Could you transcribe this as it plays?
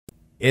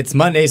It's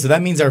Monday, so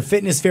that means our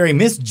fitness fairy,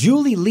 Miss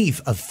Julie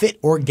Lieff of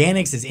Fit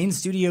Organics, is in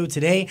studio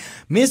today.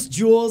 Miss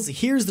Jules,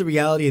 here's the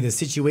reality of the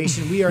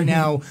situation. We are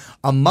now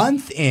a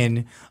month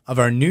in of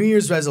our New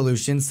Year's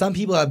resolution. Some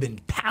people have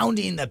been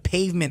pounding the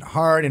pavement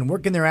hard and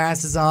working their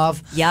asses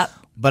off. Yep.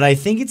 But I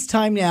think it's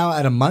time now,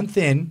 at a month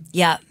in,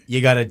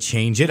 you got to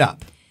change it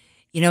up.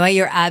 You know what?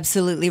 You're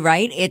absolutely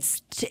right.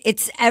 It's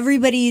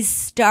everybody's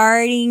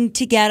starting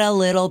to get a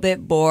little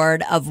bit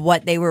bored of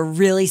what they were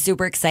really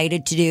super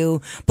excited to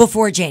do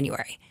before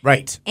January.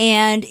 Right.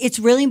 And it's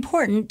really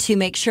important to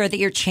make sure that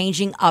you're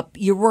changing up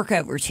your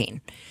workout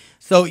routine.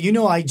 So,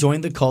 I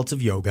joined the cult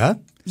of yoga.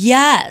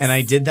 Yes. And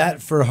I did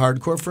that for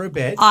hardcore for a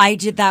bit. I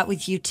did that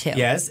with you too.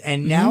 Yes.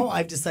 And now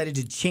I've decided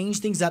to change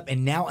things up,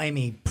 and now I'm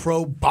a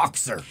pro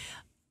boxer.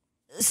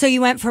 So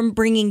you went from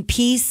bringing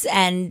peace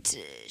and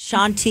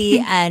shanti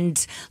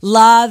and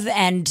love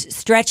and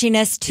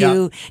stretchiness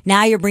to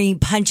now you're bringing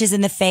punches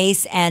in the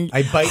face and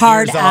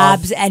hard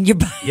abs and you're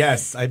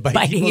yes, I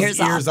bite people's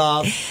ears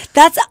off.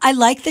 I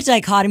like the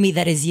dichotomy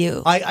that is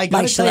you. I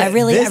gotta tell you, I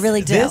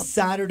really do. This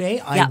Saturday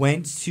I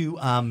went to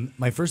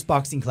my first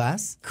boxing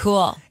class.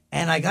 Cool.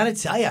 And I gotta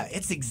tell you,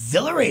 it's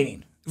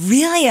exhilarating.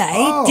 Really?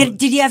 Oh.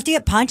 Did you have to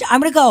get punched?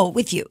 I'm going to go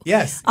with you.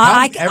 Yes.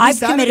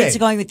 I've committed to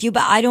going with you,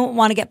 but I don't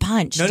want to get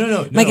punched. No.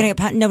 Am I going to get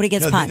punched? Nobody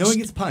gets punched. No one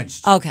gets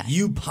punched. Okay.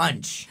 You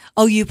punch.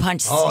 Oh, you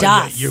punch stuff.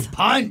 Yeah, you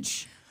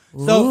punch.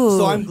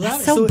 So I'm glad.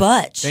 That's so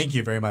butch. Thank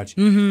you very much.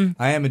 Mm-hmm.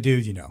 I am a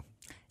dude,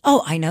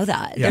 Oh, I know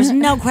that. Yeah. There's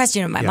no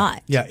question in my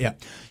mind. Yeah.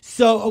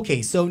 So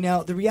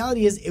now the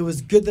reality is it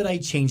was good that I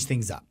changed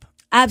things up.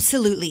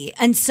 Absolutely.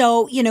 And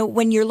so,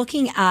 when you're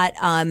looking at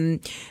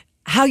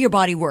how your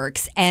body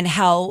works and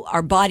how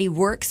our body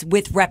works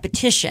with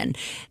repetition,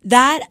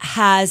 that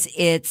has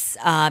its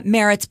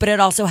merits, but it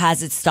also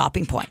has its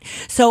stopping point.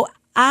 So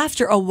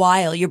after a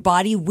while, your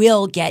body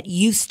will get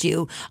used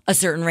to a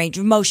certain range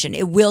of motion.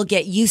 It will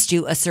get used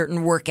to a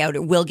certain workout.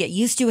 It will get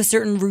used to a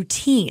certain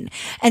routine.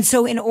 And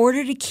so in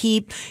order to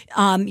keep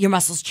your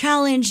muscles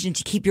challenged and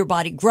to keep your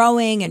body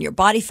growing and your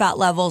body fat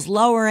levels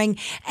lowering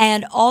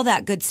and all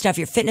that good stuff,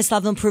 your fitness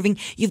level improving,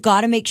 you've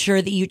got to make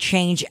sure that you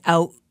change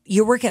out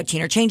your workout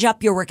routine or change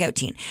up your workout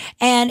routine.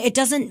 And it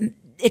doesn't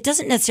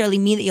necessarily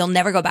mean that you'll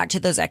never go back to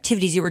those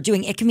activities you were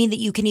doing. It can mean that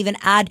you can even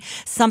add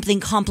something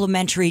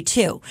complementary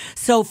too.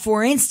 So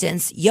for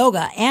instance,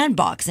 yoga and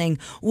boxing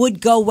would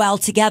go well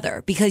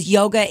together because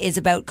yoga is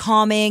about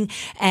calming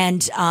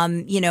and,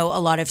 a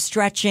lot of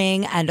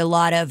stretching and a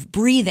lot of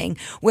breathing,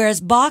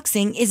 whereas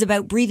boxing is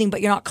about breathing,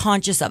 but you're not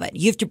conscious of it.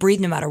 You have to breathe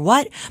no matter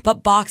what,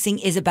 but boxing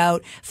is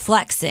about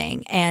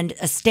flexing and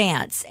a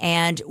stance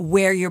and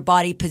where your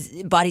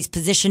body's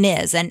position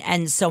is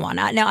and so on.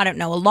 Now, I don't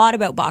know a lot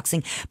about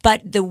boxing,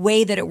 but the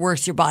way that it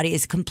works your body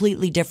is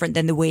completely different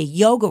than the way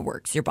yoga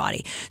works your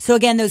body. So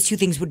again, those two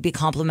things would be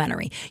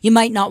complementary. You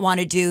might not want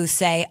to do,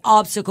 say,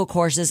 obstacle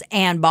courses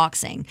and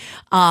boxing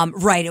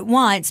right at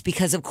once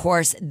because, of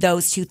course,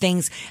 those two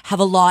things have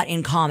a lot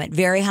in common.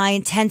 Very high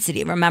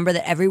intensity. Remember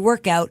that every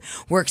workout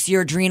works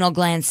your adrenal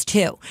glands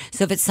too.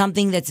 So if it's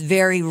something that's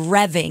very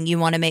revving, you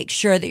want to make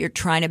sure that you're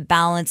trying to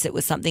balance it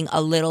with something a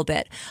little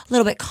bit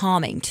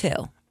calming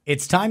too.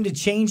 It's time to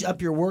change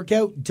up your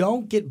workout.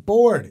 Don't get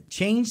bored.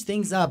 Change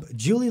things up.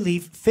 Julie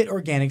Lieff, Fit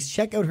Organics.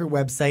 Check out her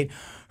website.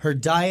 Her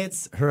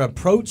diets, her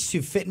approach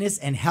to fitness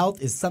and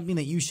health is something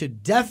that you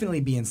should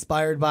definitely be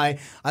inspired by.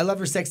 I love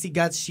her sexy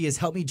guts. She has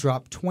helped me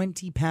drop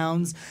 20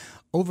 pounds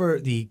over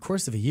the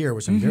course of a year,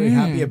 which I'm very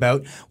happy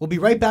about. We'll be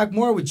right back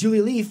more with Julie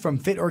Lieff from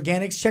Fit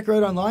Organics. Check her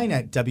out online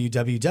at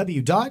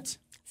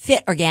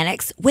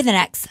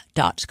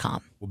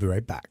www.fitorganics.com. We'll be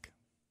right back.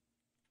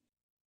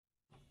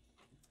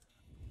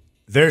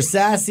 They're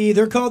sassy.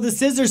 They're called the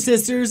Scissor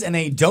Sisters, and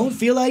they don't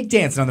feel like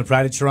dancing on the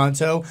Pride of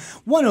Toronto.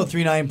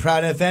 103.9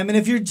 Proud FM. And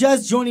if you're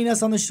just joining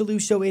us on the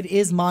Chalut Show, it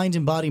is Mind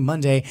and Body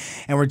Monday,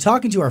 and we're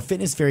talking to our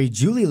fitness fairy,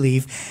 Julie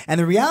Lieff. And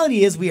the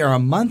reality is we are a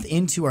month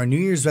into our New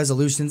Year's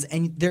resolutions,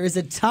 and there is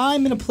a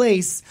time and a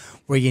place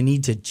where you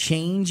need to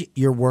change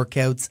your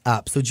workouts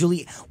up. So,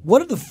 Julie,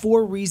 what are the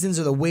 4 reasons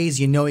or the ways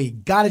you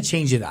got to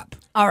change it up?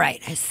 All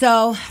right.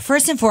 So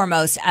first and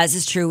foremost, as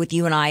is true with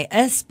you and I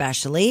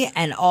especially,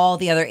 and all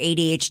the other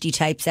ADHD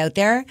types out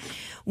there,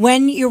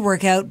 when your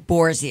workout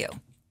bores you.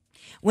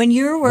 When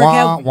your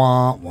workout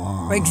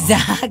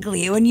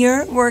exactly. When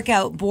your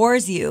workout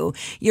bores you,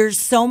 you're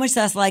so much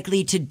less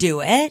likely to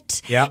do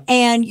it. Yep.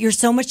 And you're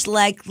so much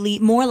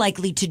more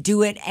likely to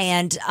do it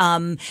and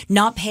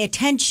not pay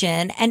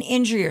attention and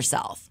injure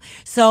yourself.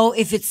 So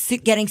if it's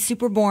getting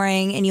super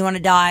boring and you want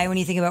to die when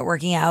you think about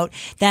working out,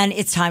 then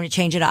it's time to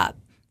change it up.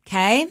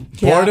 Okay.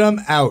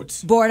 Boredom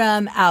out.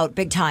 Boredom out,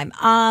 big time.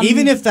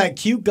 Even if that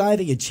cute guy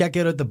that you check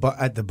out at the bar,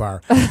 at the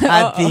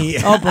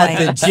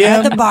gym,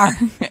 at the bar,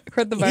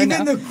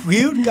 even the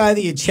cute guy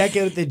that you check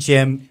out at the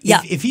gym,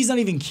 if he's not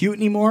even cute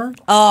anymore,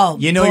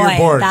 you're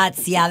bored.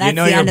 That's the end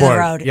of the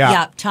road.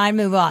 Yeah, time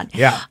to move on.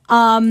 Yeah.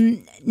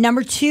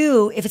 Number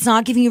 2, if it's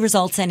not giving you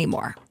results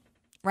anymore.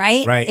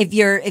 Right? Right. If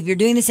you're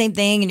doing the same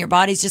thing and your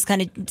body's just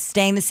kind of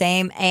staying the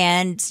same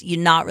and you're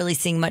not really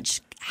seeing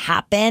much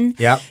happen.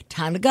 Yep.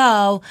 Time to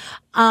go.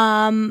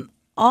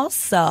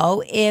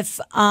 also if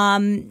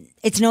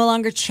it's no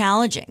longer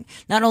challenging.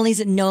 Not only is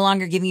it no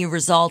longer giving you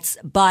results,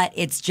 but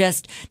it's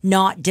just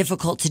not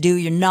difficult to do.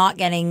 You're not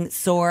getting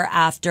sore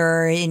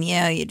after, and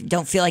you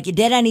don't feel like you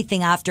did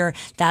anything after.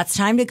 That's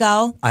time to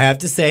go. I have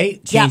to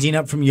say, changing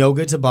up from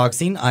yoga to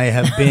boxing, I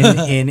have been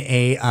in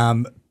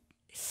a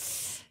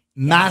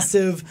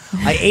massive.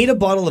 I ate a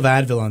bottle of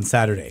Advil on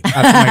Saturday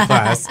after my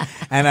class,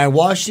 and I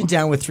washed it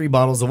down with 3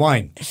 bottles of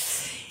wine.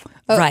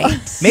 Right.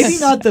 Maybe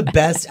not the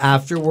best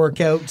after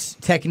workout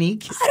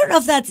technique. I don't know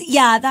if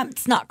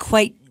that's not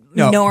quite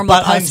normal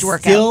but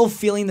post-workout. I'm still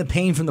feeling the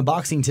pain from the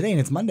boxing today, and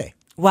it's Monday.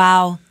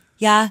 Wow.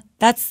 Yeah,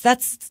 that's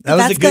was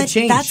a good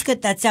change. That's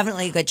good. That's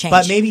definitely a good change.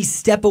 But maybe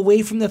step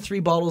away from the 3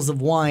 bottles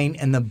of wine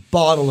and the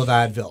bottle of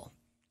Advil.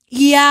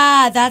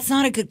 Yeah, that's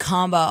not a good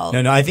combo.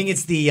 No, I think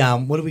it's the,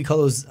 what do we call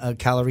those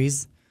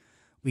calories?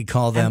 We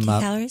call them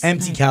empty calories.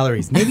 Empty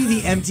calories. Maybe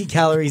the empty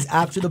calories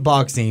after the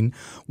boxing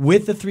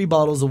with the 3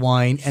 bottles of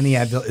wine and the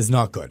Advil is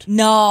not good.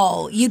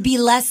 No, you'd be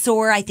less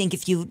sore, I think,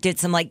 if you did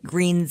some like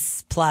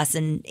Greens Plus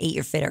and ate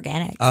your Fit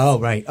Organics. Oh,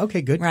 right.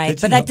 Okay, good. Right,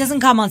 good but that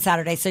doesn't come on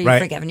Saturday, so you're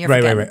forgiven. You're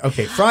forgiven. Right.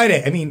 Okay,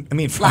 Friday. I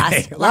mean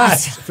Friday.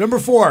 Last. Number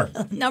 4.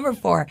 Number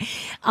 4.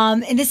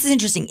 And this is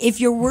interesting. If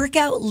your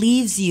workout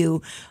leaves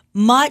you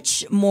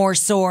much more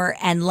sore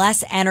and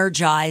less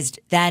energized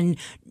than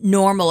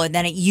normal or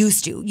than it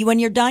used to. When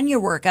you're done your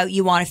workout,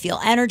 you want to feel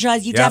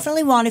energized. You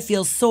definitely want to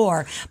feel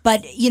sore,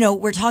 but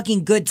we're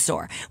talking good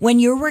sore. When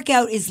your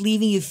workout is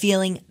leaving you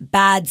feeling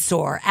bad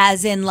sore,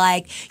 as in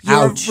like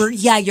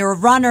you're a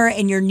runner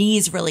and your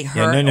knees really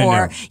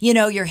hurt,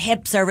 your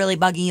hips are really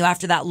bugging you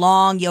after that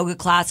long yoga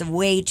class of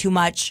way too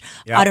much,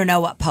 I don't know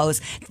what pose,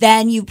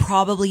 then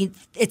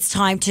it's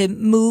time to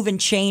move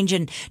and change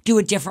and do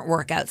a different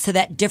workout so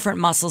that different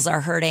muscles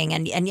are hurting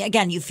and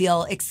again you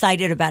feel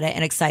excited about it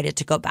and excited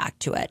to go back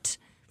to it.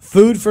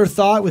 Food for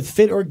thought with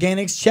Fit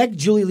Organics. Check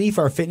Julie Lieff,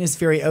 our fitness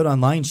fairy, out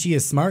online. She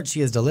is smart, she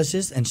is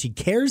delicious, and she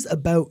cares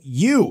about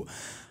you.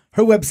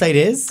 Her website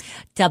is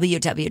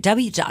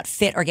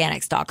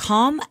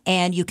www.fitorganics.com,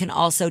 and you can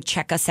also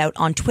check us out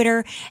on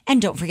Twitter,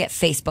 and don't forget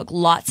Facebook.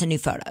 Lots of new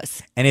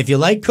photos. And if you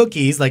like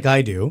cookies like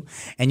I do,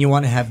 and you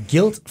want to have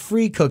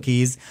guilt-free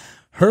cookies,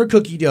 her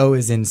cookie dough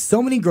is in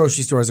so many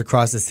grocery stores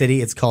across the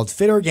city. It's called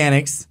Fit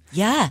Organics.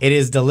 Yeah. It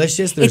is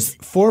delicious. There's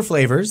 4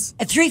 flavors.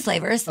 3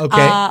 flavors.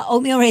 Okay.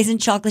 Oatmeal raisin,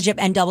 chocolate chip,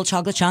 and double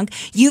chocolate chunk.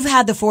 You've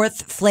had the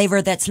 4th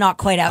flavor that's not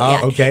quite out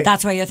yet. Okay.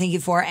 That's why you're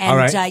thinking 4. And all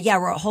right.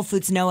 we're at Whole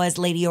Foods Noah's,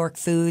 Lady York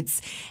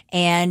Foods.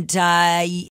 And